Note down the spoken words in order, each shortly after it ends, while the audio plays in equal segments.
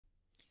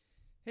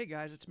Hey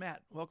guys, it's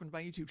Matt. Welcome to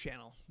my YouTube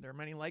channel. There are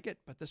many like it,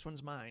 but this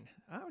one's mine.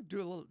 I would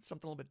do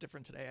something a little bit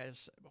different today. It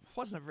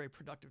wasn't a very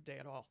productive day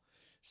at all.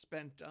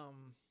 Spent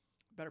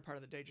better part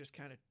of the day just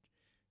kind of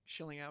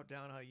chilling out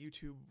down a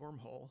YouTube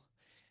wormhole,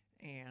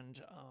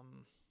 and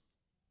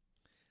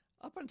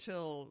up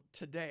until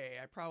today,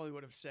 I probably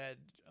would have said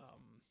I'm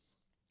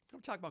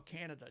going to talk about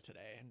Canada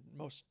today, and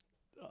most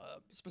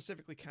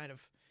specifically, kind of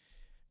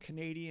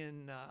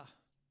Canadian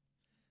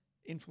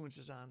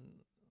influences on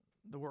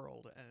the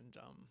world, and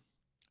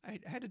I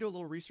had to do a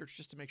little research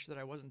just to make sure that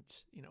I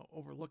wasn't,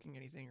 overlooking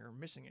anything or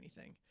missing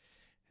anything.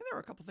 And there were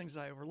a couple things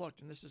I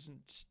overlooked, and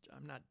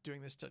I'm not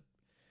doing this to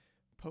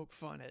poke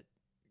fun at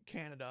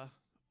Canada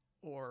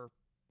or,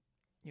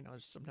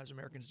 sometimes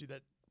Americans do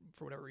that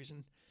for whatever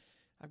reason.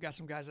 I've got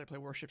some guys that I play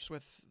warships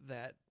with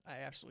that I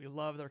absolutely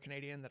love. They're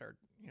Canadian, that are,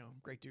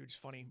 great dudes,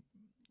 funny,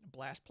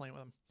 blast playing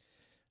with them.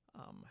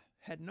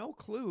 Had no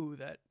clue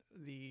that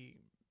the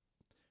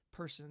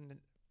person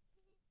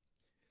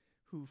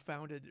who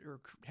founded or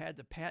had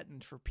the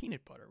patent for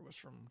peanut butter was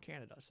from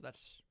Canada, so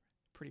that's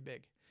pretty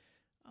big.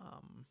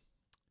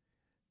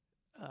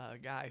 A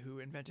guy who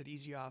invented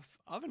Easy Off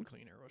oven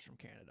cleaner was from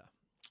Canada.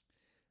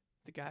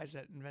 The guys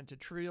that invented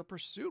Trivial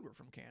Pursuit were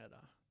from Canada.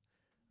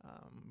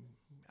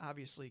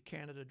 Obviously,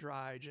 Canada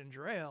Dry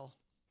Ginger Ale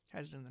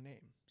has it in the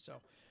name.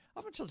 So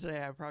up until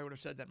today, I probably would have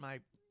said that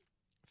my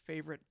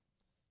favorite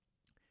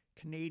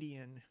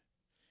Canadian,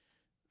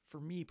 for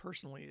me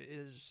personally,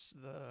 is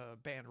the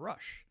band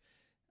Rush.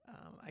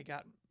 I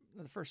got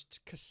the first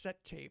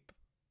cassette tape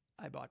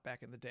I bought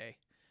back in the day.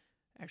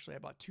 Actually, I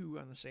bought two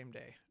on the same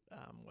day.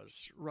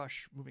 Was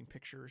Rush Moving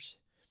Pictures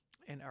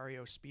and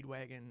REO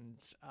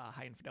Speedwagon's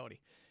High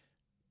Infidelity.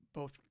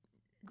 Both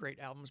great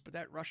albums, but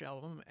that Rush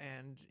album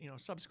and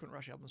subsequent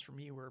Rush albums for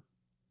me were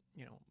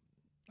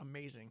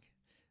amazing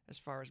as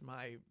far as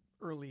my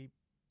early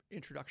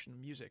introduction to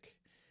music.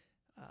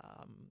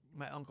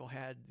 My uncle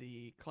had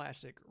the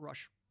classic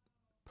Rush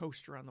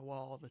poster on the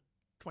wall, the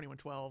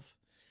 2112,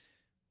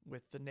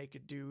 with the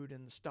naked dude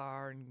and the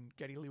star and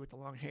Geddy Lee with the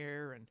long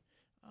hair, and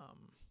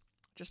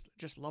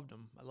just loved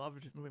them. I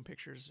loved Moving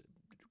Pictures,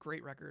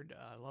 great record.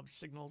 I loved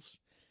Signals,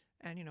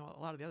 and a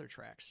lot of the other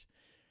tracks.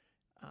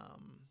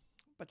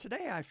 But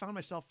today I found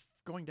myself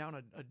going down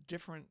a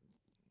different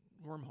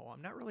wormhole.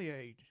 I'm not really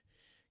a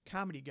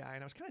comedy guy,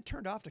 and I was kind of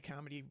turned off to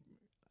comedy.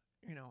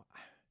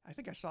 I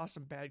think I saw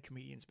some bad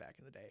comedians back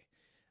in the day.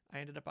 I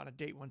ended up on a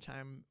date one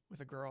time with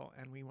a girl,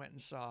 and we went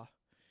and saw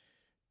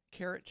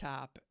Carrot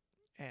Top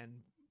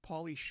and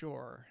Pauly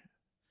Shore,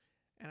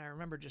 and I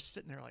remember just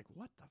sitting there like,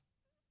 what the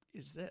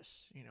is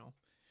this?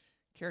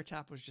 Carrot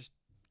Top was just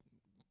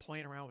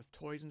playing around with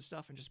toys and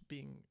stuff and just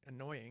being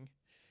annoying,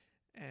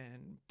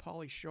 and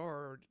Pauly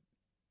Shore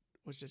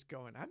was just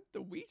going, I'm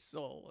the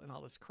weasel, and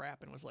all this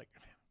crap, and was like,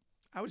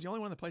 I was the only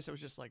one in the place that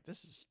was just like,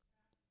 this is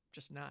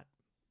just not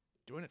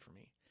doing it for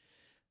me.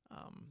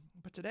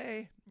 But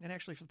today, and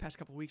actually for the past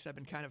couple of weeks, I've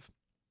been kind of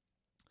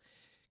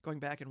going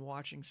back and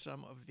watching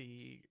some of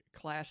the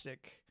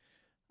classic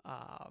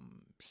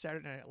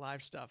Saturday Night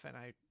Live stuff, and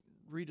I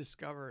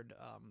rediscovered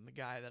the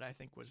guy that I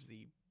think was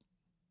the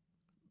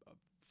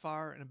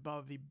far and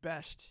above the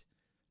best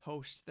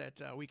host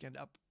that Weekend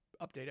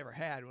Update ever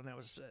had, and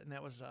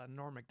that was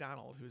Norm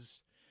Macdonald,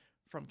 who's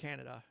from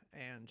Canada,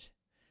 and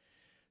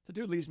the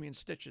dude leaves me in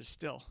stitches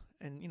still.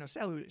 And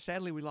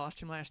sadly we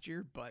lost him last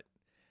year, but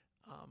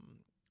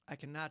I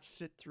cannot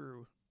sit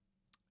through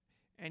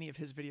any of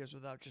his videos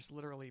without just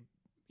literally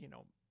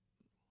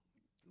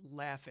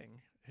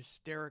laughing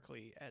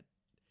hysterically at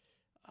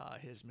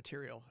his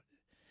material.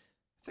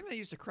 The thing that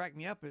used to crack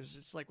me up is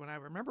it's like when I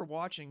remember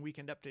watching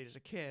Weekend Update as a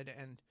kid,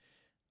 and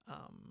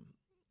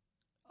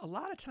a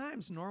lot of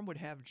times Norm would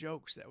have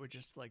jokes that would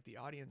just like the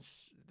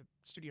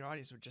studio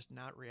audience would just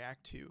not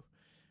react to,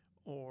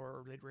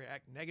 or they'd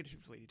react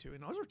negatively to.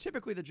 And those were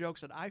typically the jokes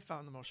that I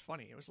found the most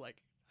funny. It was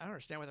like, I don't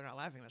understand why they're not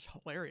laughing. That's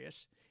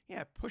hilarious.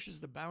 Yeah, it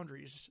pushes the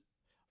boundaries,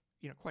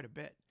 quite a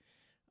bit.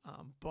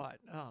 But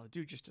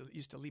dude just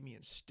used to leave me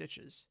in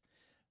stitches.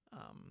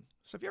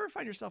 So if you ever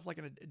find yourself like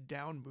in a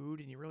down mood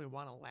and you really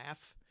want to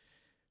laugh,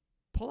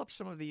 pull up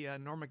some of the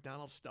Norm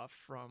Macdonald stuff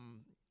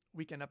from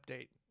Weekend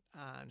Update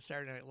on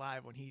Saturday Night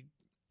Live when he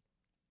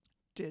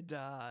did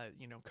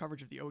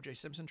coverage of the O.J.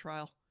 Simpson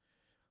trial.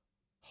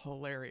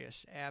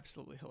 Hilarious,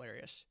 absolutely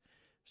hilarious.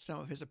 Some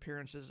of his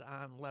appearances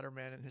on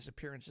Letterman and his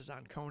appearances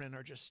on Conan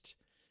are just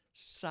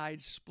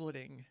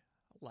side-splitting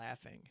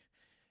laughing,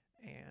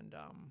 and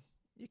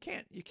you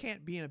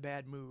can't be in a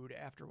bad mood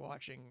after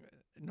watching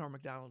Norm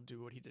Macdonald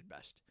do what he did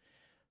best.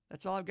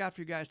 That's all I've got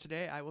for you guys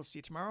today. I will see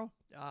you tomorrow.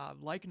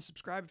 Like and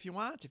subscribe if you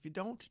want. If you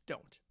don't.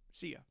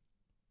 See ya.